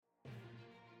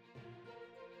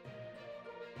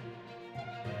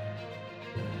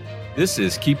This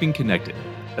is Keeping Connected,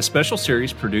 a special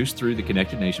series produced through the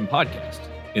Connected Nation podcast.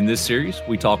 In this series,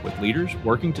 we talk with leaders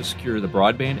working to secure the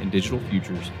broadband and digital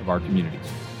futures of our communities.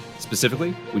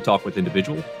 Specifically, we talk with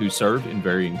individuals who serve in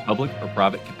varying public or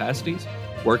private capacities,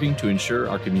 working to ensure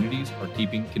our communities are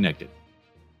keeping connected.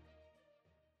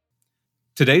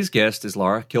 Today's guest is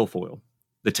Laura Kilfoyle,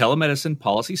 the Telemedicine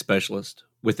Policy Specialist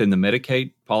within the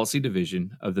Medicaid Policy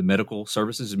Division of the Medical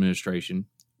Services Administration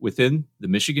within the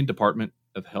Michigan Department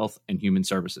of Health and Human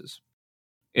Services.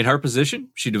 In her position,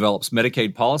 she develops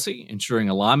Medicaid policy, ensuring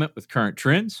alignment with current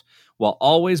trends, while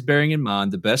always bearing in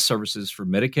mind the best services for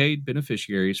Medicaid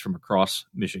beneficiaries from across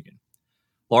Michigan.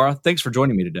 Laura, thanks for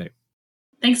joining me today.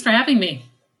 Thanks for having me.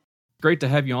 Great to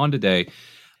have you on today.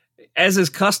 As is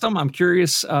custom, I'm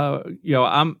curious,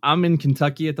 I'm in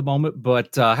Kentucky at the moment,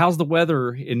 but how's the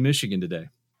weather in Michigan today?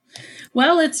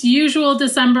 Well, it's usual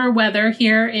December weather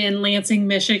here in Lansing,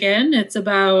 Michigan. It's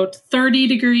about 30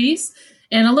 degrees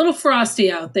and a little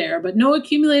frosty out there, but no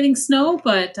accumulating snow,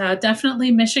 but definitely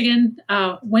Michigan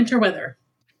winter weather.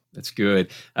 That's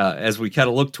good. As we kind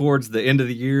of look towards the end of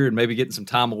the year and maybe getting some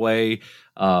time away,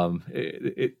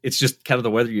 it's just kind of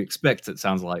the weather you expect, it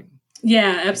sounds like.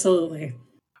 Yeah, absolutely.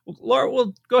 Well, Laura,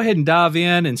 we'll go ahead and dive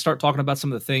in and start talking about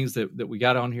some of the things that we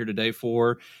got on here today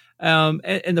for.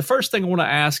 And the first thing I want to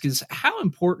ask is, how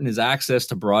important is access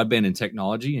to broadband and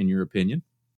technology, in your opinion?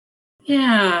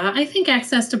 Yeah, I think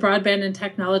access to broadband and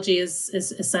technology is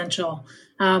essential.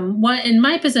 In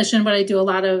my position, what I do a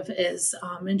lot of is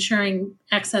ensuring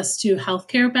access to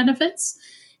healthcare benefits.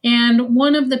 And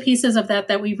one of the pieces of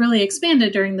that we really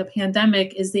expanded during the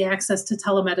pandemic is the access to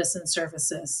telemedicine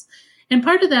services. And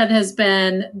part of that has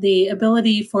been the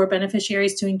ability for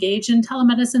beneficiaries to engage in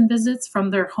telemedicine visits from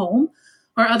their home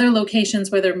or other locations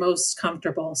where they're most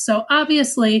comfortable. So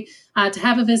obviously, to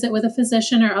have a visit with a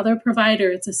physician or other provider,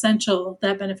 it's essential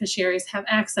that beneficiaries have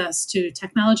access to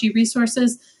technology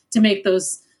resources to make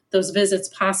those visits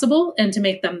possible and to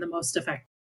make them the most effective.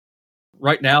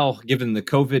 Right now, given the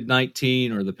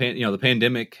COVID-19 or the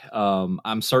pandemic,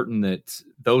 I'm certain that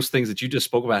those things that you just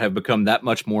spoke about have become that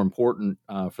much more important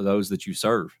for those that you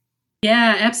serve.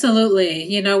 Yeah,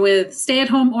 absolutely. With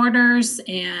stay-at-home orders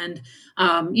and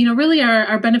really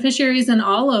our beneficiaries and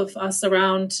all of us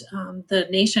around the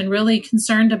nation really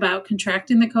concerned about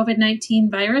contracting the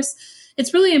COVID-19 virus,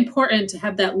 it's really important to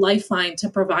have that lifeline to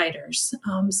providers.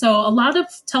 So a lot of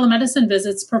telemedicine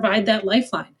visits provide that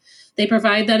lifeline. They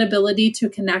provide that ability to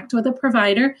connect with a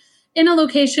provider in a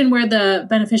location where the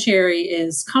beneficiary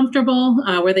is comfortable,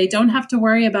 where they don't have to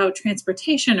worry about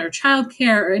transportation or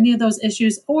childcare or any of those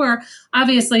issues, or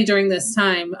obviously during this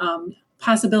time,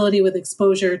 possibility with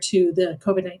exposure to the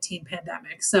COVID-19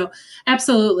 pandemic. So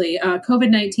absolutely,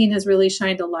 COVID-19 has really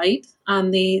shined a light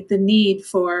on the need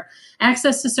for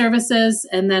access to services,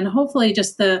 and then hopefully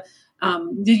just the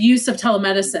use of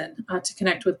telemedicine to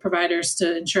connect with providers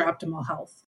to ensure optimal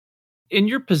health. In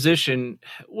your position,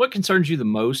 what concerns you the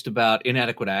most about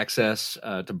inadequate access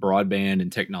to broadband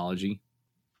and technology?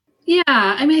 Yeah,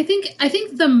 I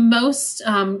think the most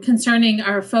concerning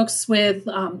are folks with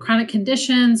chronic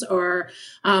conditions or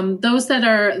those that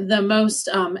are the most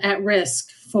at risk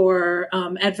for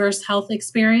adverse health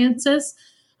experiences.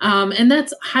 And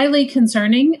that's highly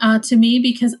concerning to me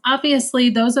because obviously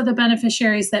those are the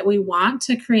beneficiaries that we want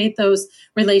to create those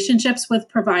relationships with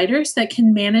providers that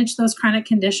can manage those chronic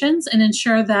conditions and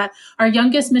ensure that our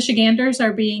youngest Michiganders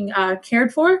are being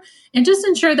cared for and just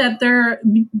ensure that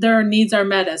their needs are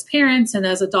met as parents and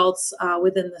as adults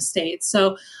within the state.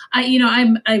 So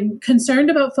I'm concerned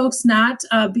about folks not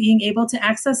being able to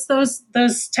access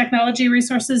those technology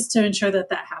resources to ensure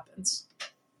that happens.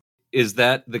 Is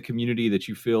that the community that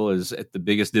you feel is at the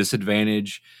biggest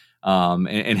disadvantage?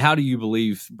 And how do you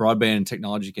believe broadband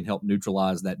technology can help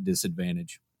neutralize that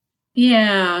disadvantage?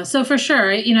 Yeah, so for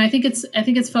sure, I think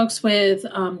it's folks with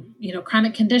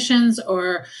chronic conditions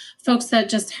or folks that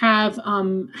just have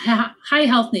high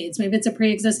health needs. Maybe it's a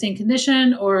pre-existing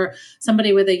condition or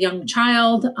somebody with a young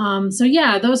child. So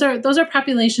yeah, those are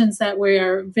populations that we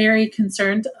are very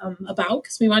concerned about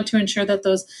because we want to ensure that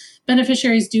those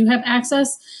beneficiaries do have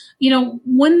access.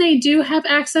 When they do have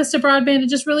access to broadband, it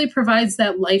just really provides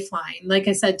that lifeline, like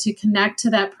I said, to connect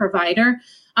to that provider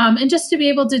and just to be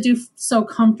able to do so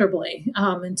comfortably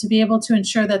and to be able to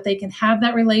ensure that they can have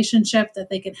that relationship, that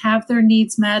they can have their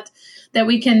needs met, that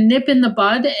we can nip in the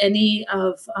bud any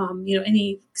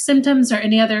symptoms or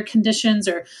any other conditions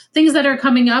or things that are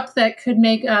coming up that could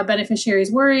make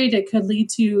beneficiaries worried. It could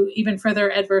lead to even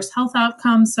further adverse health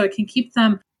outcomes. So it can keep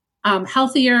them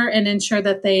healthier and ensure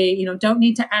that they, don't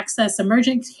need to access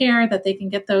emergent care, that they can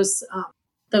get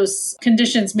those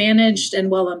conditions managed and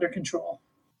well under control.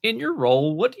 In your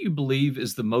role, what do you believe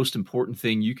is the most important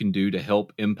thing you can do to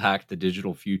help impact the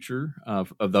digital future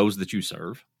of those that you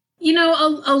serve?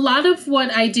 A lot of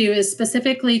what I do is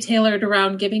specifically tailored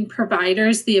around giving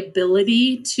providers the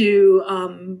ability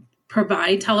to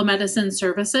provide telemedicine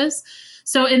services.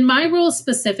 So, in my role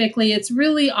specifically, it's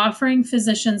really offering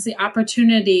physicians the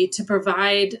opportunity to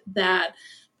provide that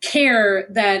care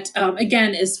that,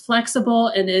 again, is flexible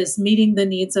and is meeting the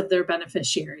needs of their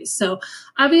beneficiaries. So,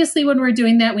 obviously, when we're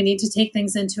doing that, we need to take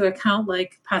things into account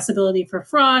like possibility for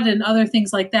fraud and other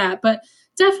things like that. But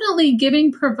definitely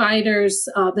giving providers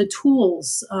the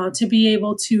tools to be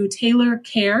able to tailor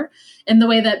care in the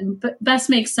way that best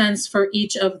makes sense for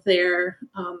each of their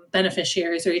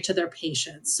beneficiaries or each of their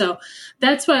patients. So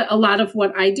that's what a lot of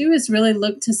what I do is really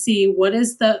look to see what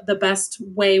is the best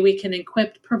way we can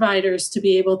equip providers to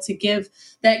be able to give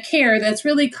that care that's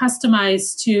really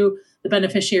customized to the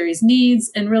beneficiary's needs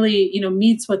and really,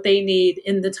 meets what they need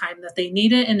in the time that they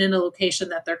need it and in a location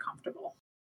that they're comfortable.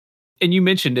 And you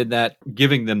mentioned in that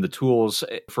giving them the tools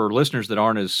for listeners that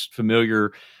aren't as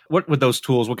familiar. What would those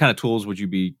tools? What kind of tools would you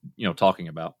be, talking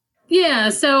about? Yeah,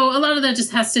 so a lot of that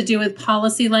just has to do with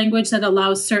policy language that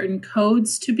allows certain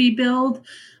codes to be billed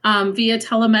via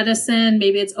telemedicine.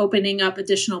 Maybe it's opening up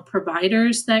additional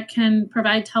providers that can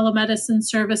provide telemedicine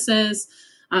services.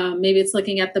 Maybe it's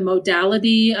looking at the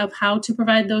modality of how to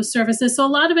provide those services. So a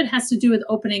lot of it has to do with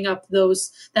opening up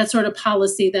that sort of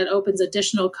policy that opens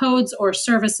additional codes or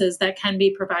services that can be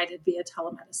provided via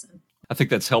telemedicine. I think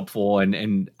that's helpful,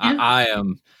 and yeah.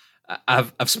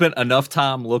 I've spent enough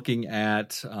time looking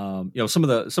at some of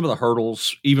the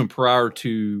hurdles even prior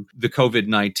to the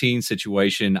COVID-19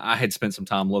 situation. I had spent some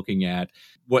time looking at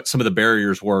what some of the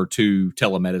barriers were to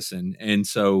telemedicine, and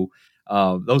so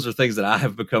those are things that I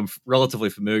have become relatively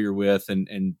familiar with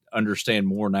and understand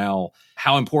more now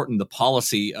how important the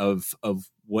policy of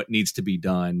what needs to be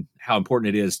done, how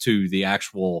important it is to the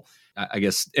actual,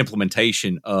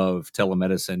 implementation of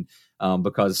telemedicine.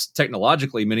 Because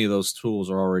technologically, many of those tools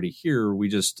are already here. We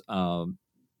just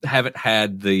haven't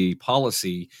had the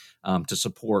policy to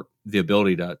support the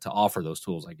ability to offer those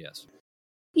tools, I guess.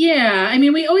 Yeah,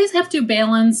 we always have to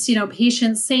balance,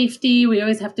 patient safety. We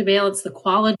always have to balance the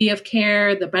quality of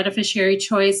care, the beneficiary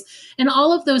choice, and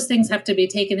all of those things have to be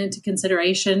taken into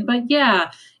consideration. But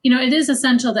yeah, it is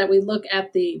essential that we look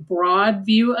at the broad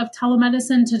view of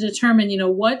telemedicine to determine,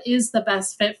 what is the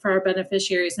best fit for our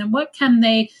beneficiaries and what can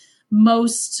they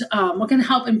what can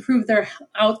help improve their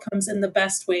outcomes in the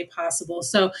best way possible.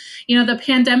 So, the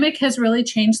pandemic has really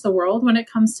changed the world when it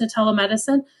comes to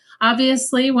telemedicine.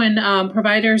 Obviously, when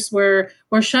providers were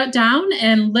shut down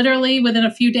and literally within a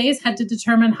few days had to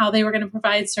determine how they were going to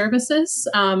provide services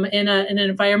in an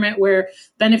environment where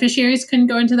beneficiaries couldn't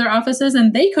go into their offices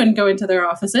and they couldn't go into their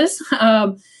offices,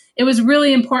 it was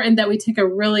really important that we take a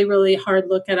really, really hard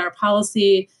look at our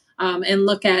policy and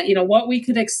look at, what we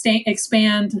could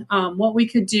expand, what we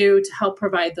could do to help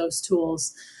provide those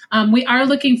tools. We are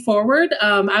looking forward.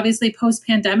 Obviously,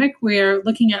 post-pandemic, we are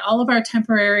looking at all of our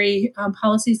temporary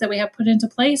policies that we have put into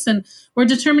place, and we're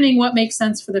determining what makes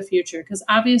sense for the future. Because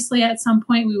obviously, at some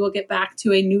point, we will get back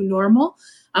to a new normal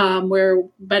where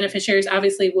beneficiaries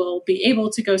obviously will be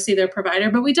able to go see their provider.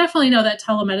 But we definitely know that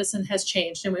telemedicine has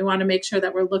changed, and we want to make sure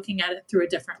that we're looking at it through a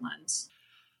different lens.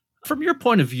 From your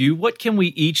point of view, what can we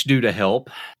each do to help,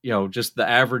 just the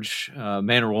average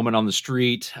man or woman on the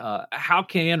street? How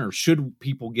can or should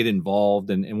people get involved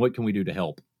and what can we do to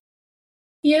help?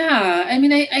 Yeah,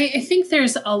 I think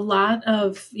there's a lot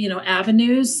of,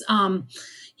 avenues.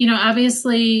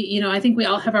 Obviously, I think we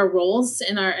all have our roles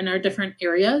in our different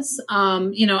areas.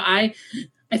 I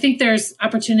think there's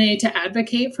opportunity to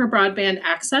advocate for broadband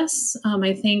access.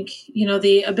 I think,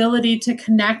 the ability to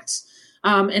connect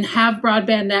and have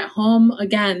broadband at home.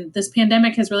 Again, this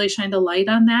pandemic has really shined a light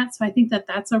on that. So I think that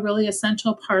that's a really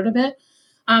essential part of it.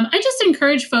 I just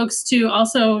encourage folks to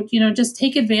also, just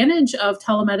take advantage of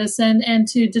telemedicine and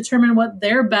to determine what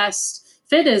their best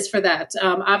fit is for that.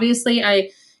 Obviously, I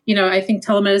think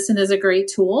telemedicine is a great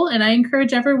tool, and I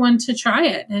encourage everyone to try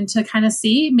it and to kind of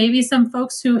see maybe some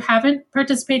folks who haven't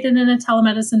participated in a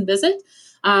telemedicine visit.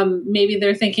 Maybe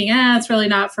they're thinking, it's really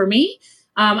not for me.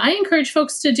 I encourage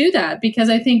folks to do that because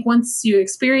I think once you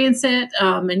experience it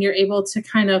and you're able to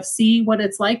kind of see what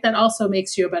it's like, that also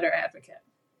makes you a better advocate.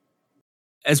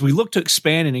 As we look to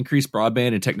expand and increase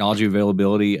broadband and technology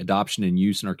availability, adoption, and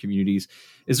use in our communities,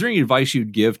 is there any advice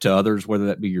you'd give to others, whether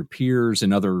that be your peers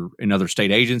in other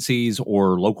state agencies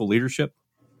or local leadership?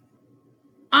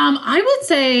 I would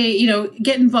say,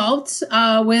 get involved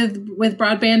with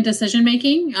broadband decision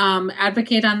making,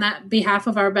 advocate on that behalf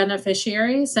of our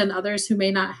beneficiaries and others who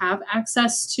may not have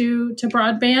access to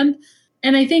broadband.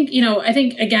 And I think, I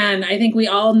think we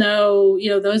all know,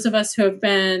 those of us who have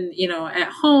been, at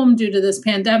home due to this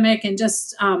pandemic, and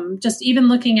just even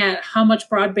looking at how much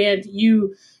broadband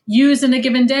you use in a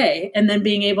given day, and then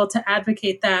being able to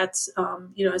advocate that,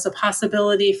 as a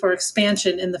possibility for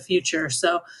expansion in the future.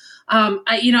 So,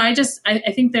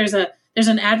 I think there's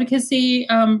an advocacy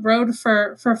road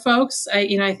for folks.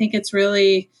 I think it's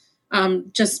really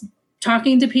just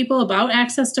talking to people about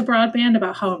access to broadband,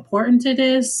 about how important it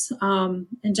is, and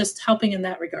just helping in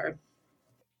that regard.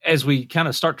 As we kind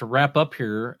of start to wrap up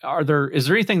here, is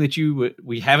there anything that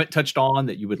we haven't touched on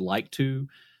that you would like to?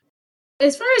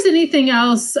 As far as anything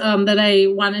else that I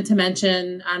wanted to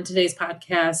mention on today's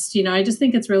podcast, I just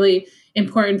think it's really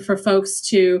important for folks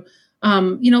to,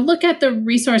 look at the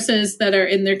resources that are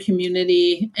in their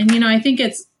community. And,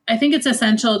 I think it's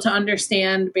essential to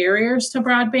understand barriers to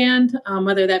broadband,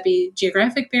 whether that be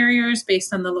geographic barriers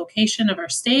based on the location of our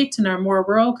state and our more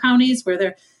rural counties where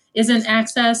there isn't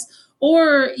access,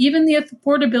 or even the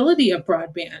affordability of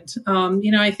broadband.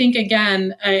 I think,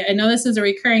 again, I know this is a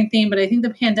recurring theme, but I think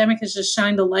the pandemic has just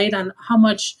shined a light on how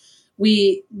much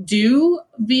we do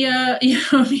via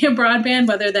broadband,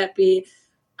 whether that be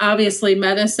obviously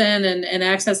medicine and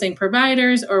accessing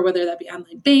providers, or whether that be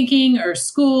online banking or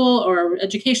school or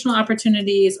educational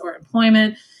opportunities or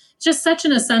employment. Just such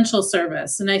an essential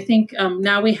service. And I think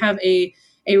now we have a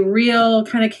real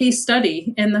kind of case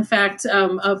study in the fact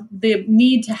of the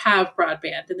need to have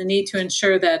broadband and the need to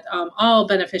ensure that all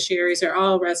beneficiaries or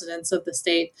all residents of the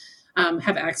state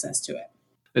have access to it.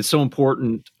 It's so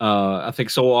important. I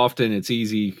think so often it's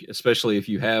easy, especially if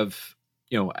you have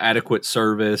adequate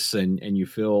service and you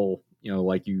feel,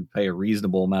 like you pay a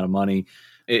reasonable amount of money.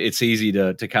 It's easy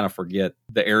to kind of forget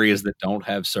the areas that don't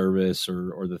have service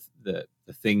or the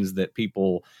things that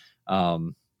people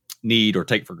need or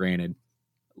take for granted.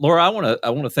 Laura, I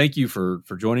want to thank you for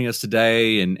joining us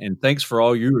today, and thanks for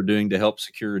all you are doing to help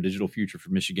secure a digital future for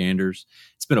Michiganders.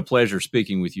 It's been a pleasure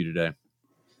speaking with you today.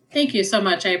 Thank you so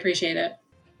much. I appreciate it.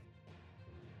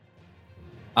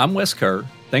 I'm Wes Kerr.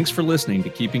 Thanks for listening to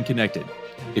Keeping Connected.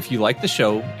 If you like the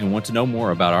show and want to know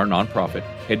more about our nonprofit,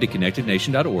 head to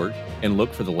connectednation.org and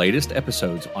look for the latest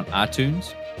episodes on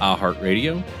iTunes,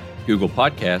 iHeartRadio, Google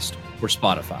Podcast, or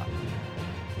Spotify.